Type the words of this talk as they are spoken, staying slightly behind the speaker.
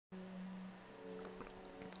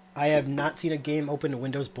I have not seen a game open in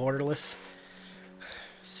Windows borderless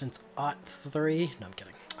since '03. No, I'm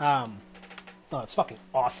kidding. No, it's fucking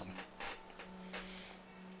awesome.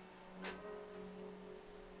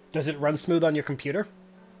 Does it run smooth on your computer?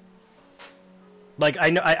 Like, I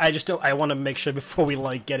know, I just don't, I want to make sure before we,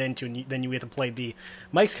 like, get into, and then you have to play the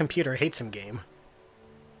Mike's computer hates him game.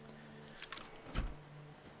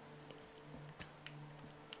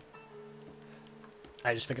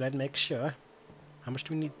 I just figured I'd make sure. How much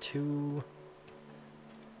do we need to...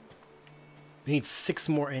 We need 6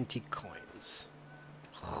 more antique coins.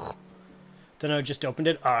 Then I just opened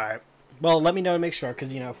it? Alright. Well, let me know and make sure,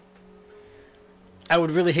 because, you know... I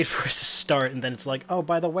would really hate for us to start, and then it's like, oh,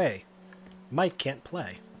 by the way, Mike can't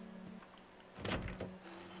play.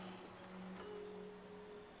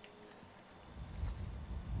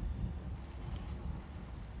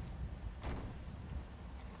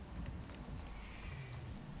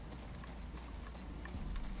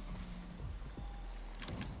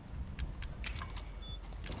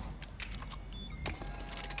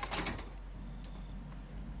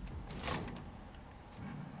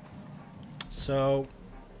 So,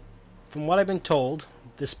 from what I've been told,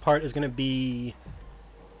 this part is going to be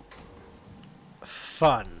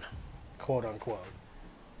fun, quote unquote.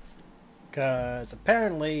 Because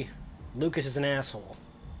apparently, Lucas is an asshole.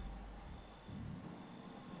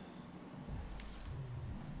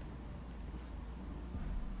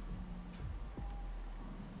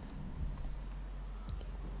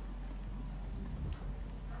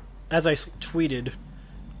 As I tweeted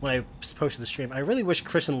when I posted the stream, I really wish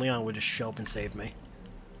Chris and Leon would just show up and save me.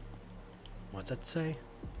 What's that say?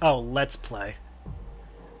 Oh, let's play.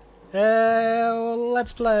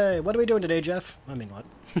 Let's play. What are we doing today, Jeff? I mean, what?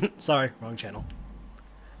 Sorry, wrong channel.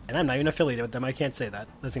 And I'm not even affiliated with them. I can't say that.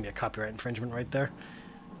 That's going to be a copyright infringement right there.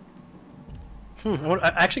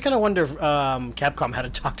 I actually kind of wonder if Capcom had to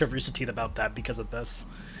talk to Rooster Teeth about that because of this.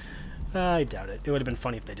 I doubt it. It would have been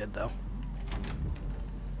funny if they did, though.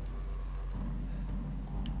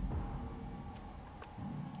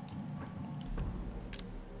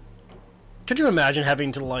 Could you imagine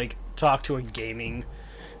having to, like, talk to a gaming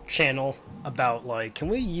channel about, like, can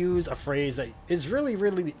we use a phrase that is really,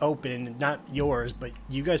 really open and not yours, but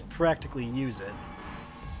you guys practically use it?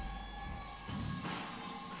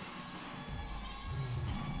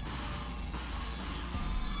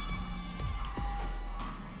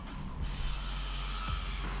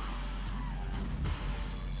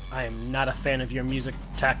 I am not a fan of your music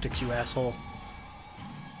tactics, you asshole.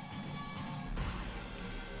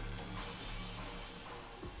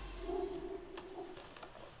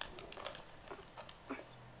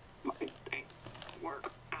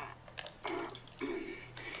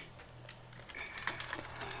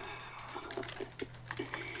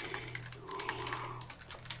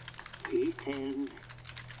 Ethan.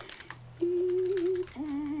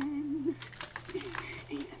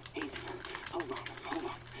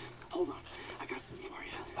 Hold on. I got something for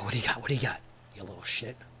you. Oh, what do you got? What do you got? You little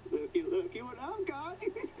shit. Looky what I've got.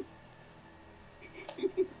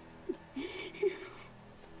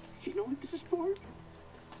 You know what this is for?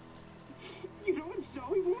 You know what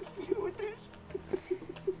Zoe wants to do with this?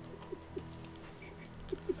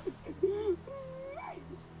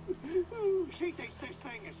 She thinks this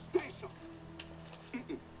thing is special.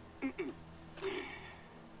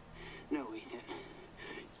 No, Ethan.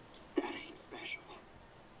 That ain't special.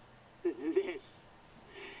 This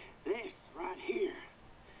right here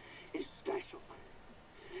is special.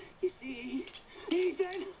 You see,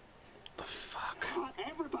 Ethan? The fuck? Not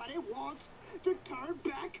everybody wants to turn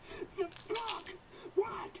back the clock.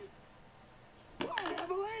 What? What,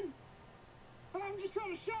 Evelyn? I'm just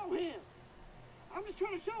trying to show him.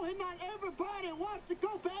 Not everybody wants to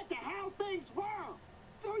go back to how things were.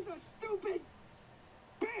 There's a stupid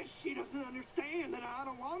bitch. She doesn't understand that I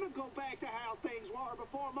don't want to go back to how things were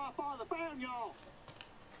before my father found y'all.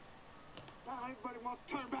 Not everybody wants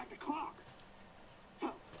to turn back the clock.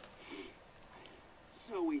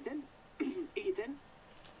 So Ethan,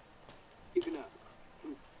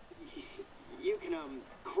 you can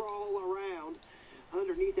crawl around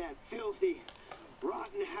underneath that filthy,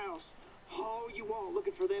 rotten house all you want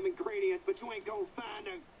looking for them ingredients, but you ain't gonna find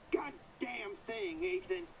a goddamn thing,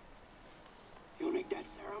 Ethan. You'll need that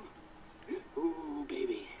serum? Ooh,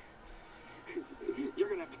 baby. You're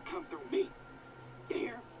gonna have to come through me. You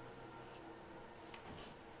hear?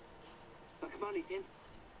 Now, come on, Ethan.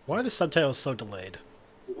 Why are the subtitles so delayed?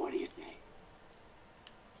 What do you say?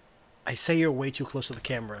 I say you're way too close to the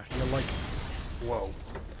camera. You're like... Whoa.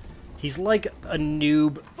 He's like a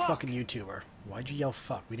noob fucking YouTuber. Why'd you yell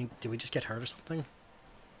fuck? Did we just get hurt or something?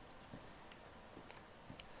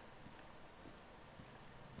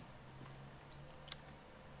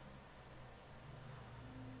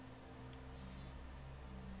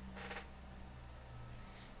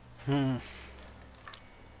 Hmm.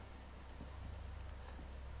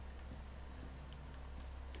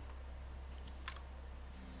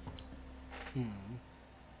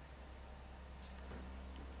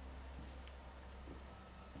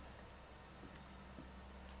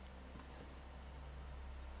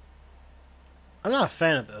 I'm not a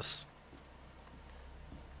fan of this.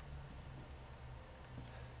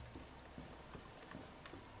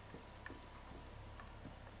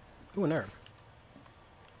 Ooh, an herb.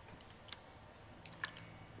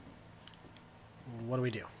 What do we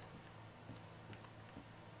do?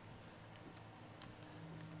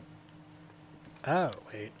 Oh,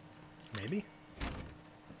 wait. Maybe?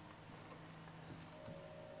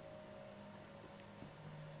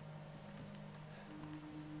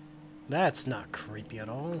 That's not creepy at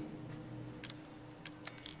all.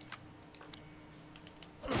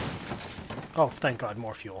 Oh, thank God,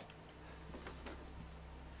 more fuel.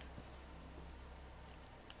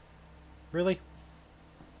 Really?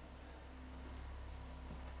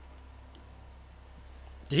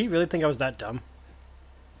 Did he really think I was that dumb?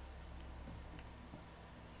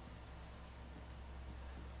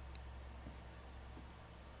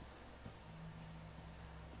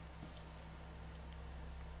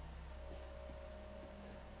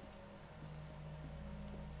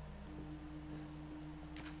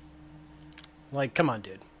 Like, come on,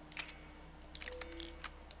 dude.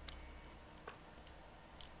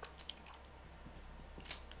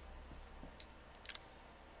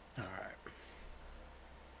 Alright.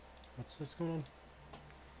 What's this going on?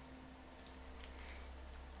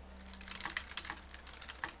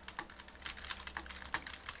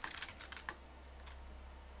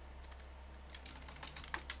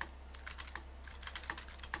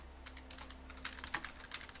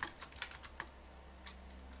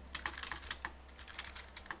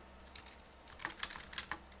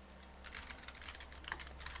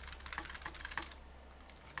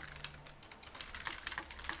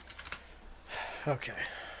 Okay.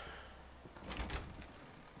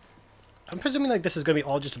 I'm presuming like this is going to be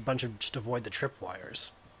all just a bunch of just avoid the tripwires.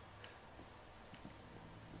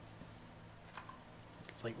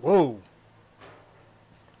 It's like, whoa.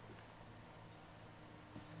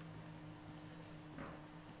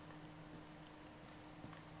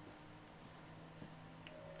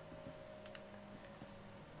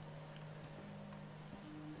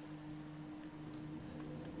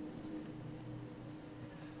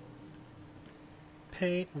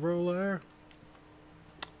 Paint roller.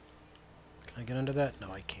 Can I get under that?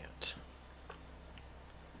 No, I can't.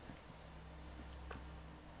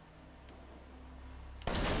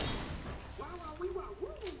 Wow, wow, wee, wow, woo!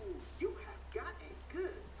 You have got a good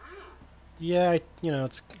eye. Yeah,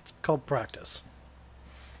 it's called practice.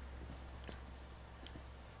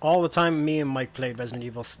 All the time me and Mike played Resident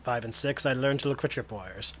Evil 5 and 6, I learned to look for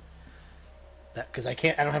tripwires. That, because I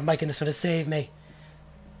don't have Mike in this one to save me.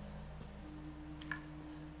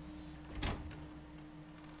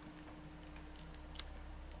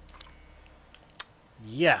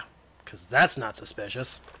 Yeah, because that's not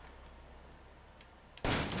suspicious.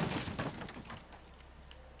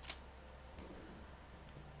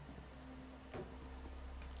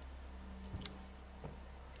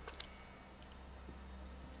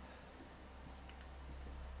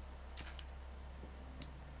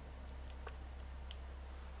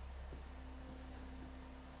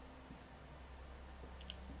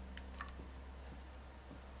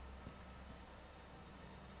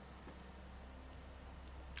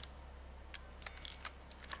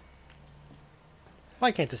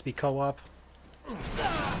 Why can't this be co-op?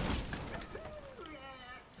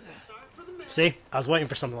 See? I was waiting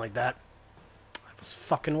for something like that. I was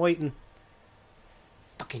fucking waiting.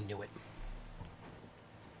 Fucking knew it.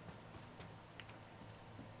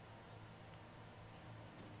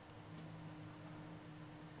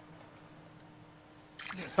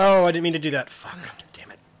 Oh, I didn't mean to do that. Fuck. Damn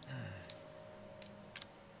it.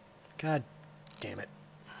 God damn it.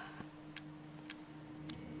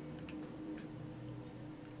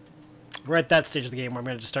 We're at that stage of the game where I'm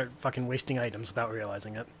going to just start fucking wasting items without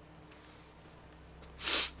realizing it.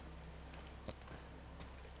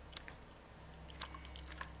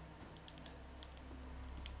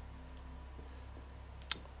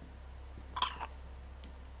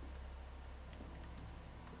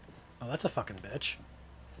 Oh, that's a fucking bitch.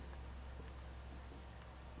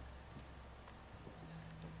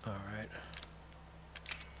 Alright.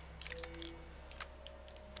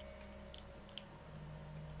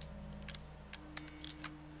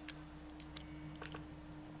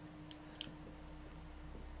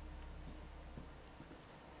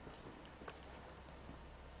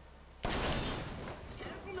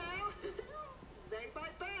 Careful now. They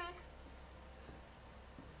bite back.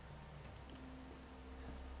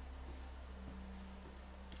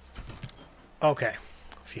 Okay.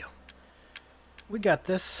 Phew. We got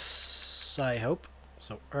this, I hope.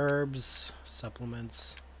 So herbs,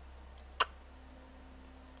 supplements.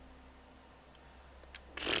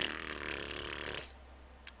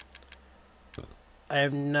 I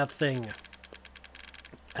have nothing.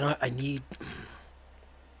 I need...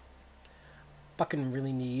 Fucking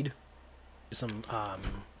really need some,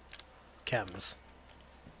 chems.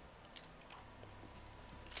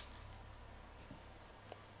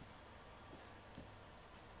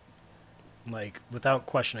 Like, without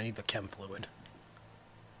question, I need the chem fluid.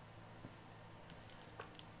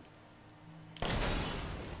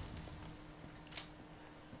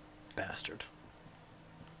 Bastard.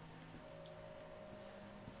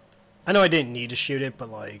 I know I didn't need to shoot it, but,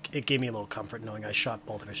 like, it gave me a little comfort knowing I shot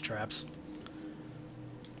both of his traps.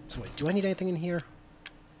 So wait, do I need anything in here?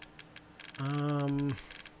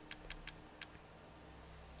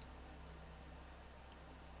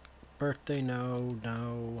 Birthday,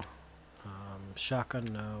 no. Shotgun,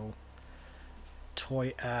 no.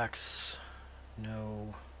 Toy axe,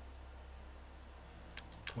 no.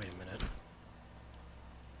 Wait a minute.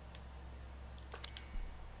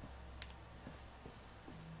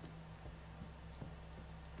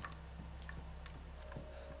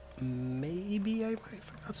 Maybe I might have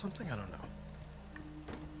forgot something? I don't know.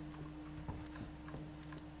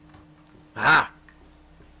 Ah!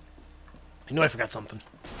 I knew I forgot something.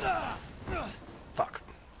 Fuck.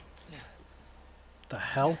 The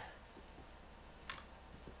hell?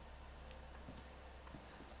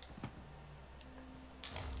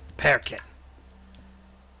 Repair kit.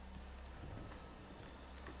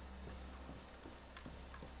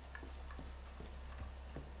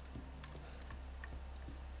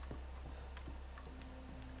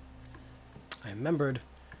 I remembered.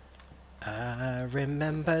 I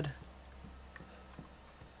remembered.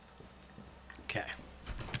 Okay.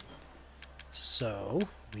 So,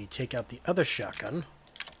 we take out the other shotgun.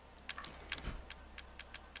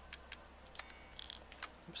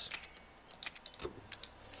 Oops.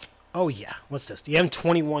 Oh yeah, what's this? The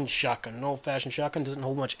M21 shotgun. An old-fashioned shotgun doesn't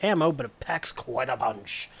hold much ammo, but it packs quite a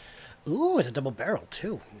bunch. Ooh, it's a double barrel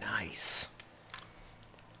too. Nice.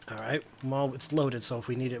 Alright, well, it's loaded, so if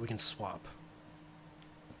we need it, we can swap.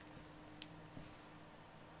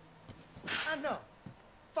 I know.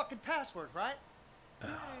 Fucking password, right?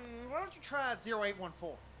 Why don't you try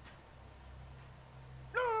 0814?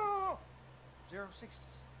 No!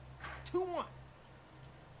 0621.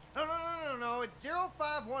 No. It's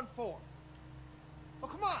 0514. Oh,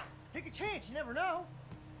 come on. Take a chance. You never know.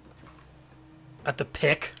 At the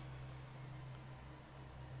pick.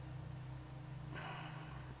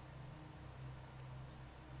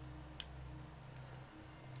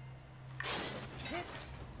 Tick,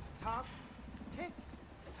 tock, tick,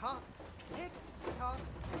 tock, tick, tock,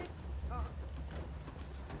 tick, tock.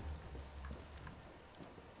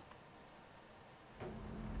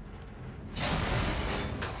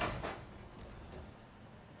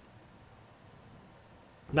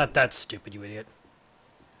 Not that stupid, you idiot.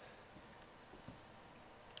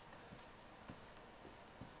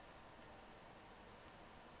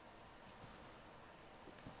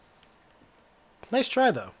 Nice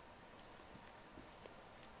try, though.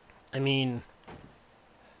 I mean,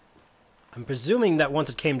 I'm presuming that once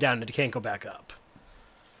it came down, it can't go back up.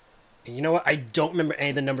 And you know what? I don't remember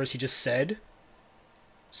any of the numbers he just said.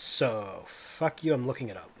 So, fuck you, I'm looking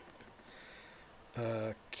it up.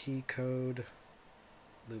 Key code...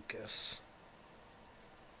 Lucas.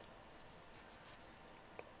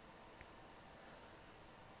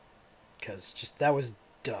 Because just that was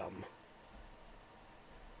dumb.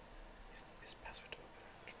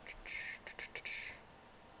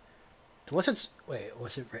 Unless it's... Wait,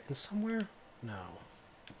 was it written somewhere? No.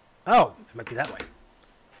 Oh, it might be that way.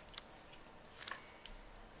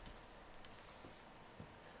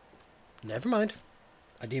 Never mind.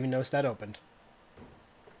 I didn't even notice that opened.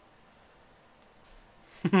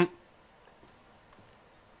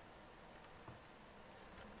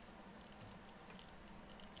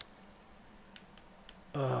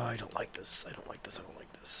 I don't like this. I don't like this. I don't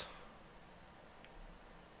like this.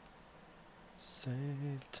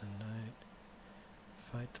 Save tonight.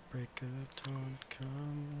 Fight the break of dawn.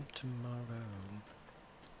 Come tomorrow.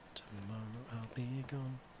 Tomorrow I'll be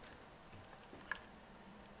gone.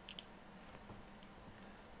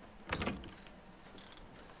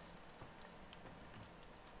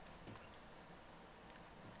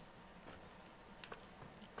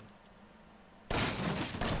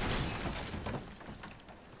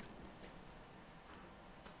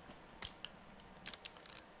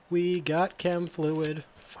 We got chem fluid,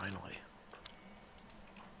 finally.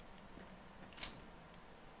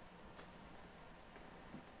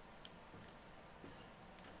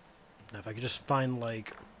 if I could just find,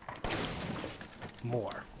 like,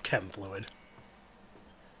 more chem fluid.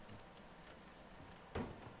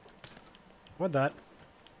 What that?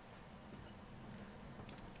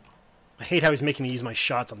 I hate how he's making me use my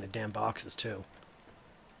shots on the damn boxes, too.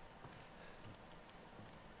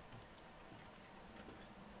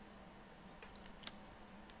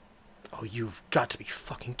 Oh, you've got to be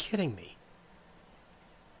fucking kidding me.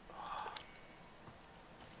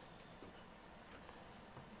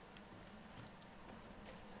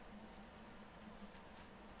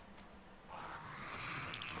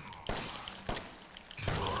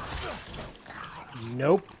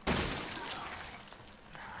 Nope.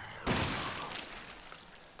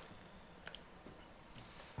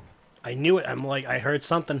 I knew it. I'm like, I heard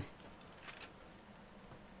something.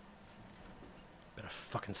 Better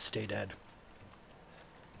fucking stay dead.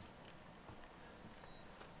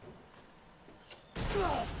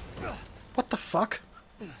 What the fuck?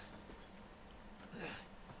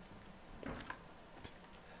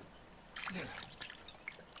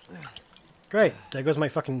 Great. There goes my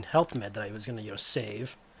fucking health med that I was gonna,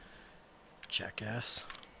 save. Jackass.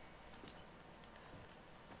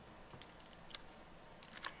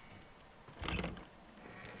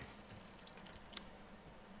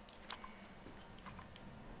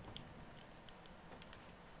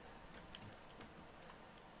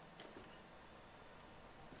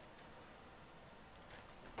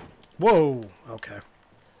 Whoa! Okay.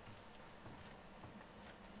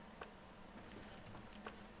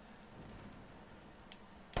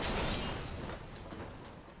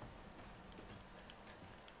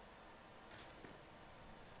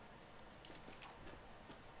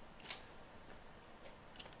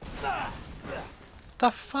 The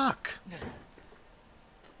fuck?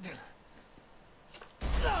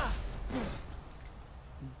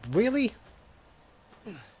 Really?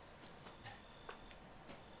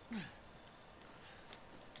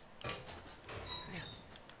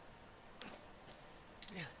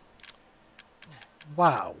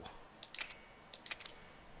 Wow.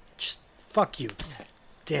 Just fuck you.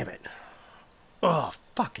 Damn it. Oh,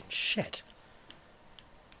 fucking shit.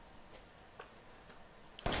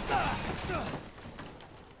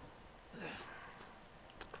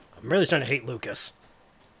 I'm really starting to hate Lucas.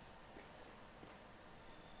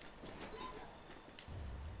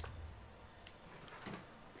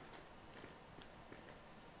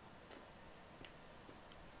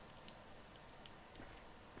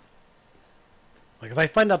 Like, if I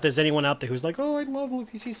find out there's anyone out there who's like, oh, I love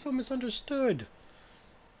Lucas, he's so misunderstood.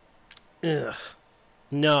 Ugh.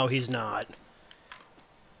 No, he's not.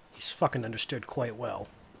 He's fucking understood quite well.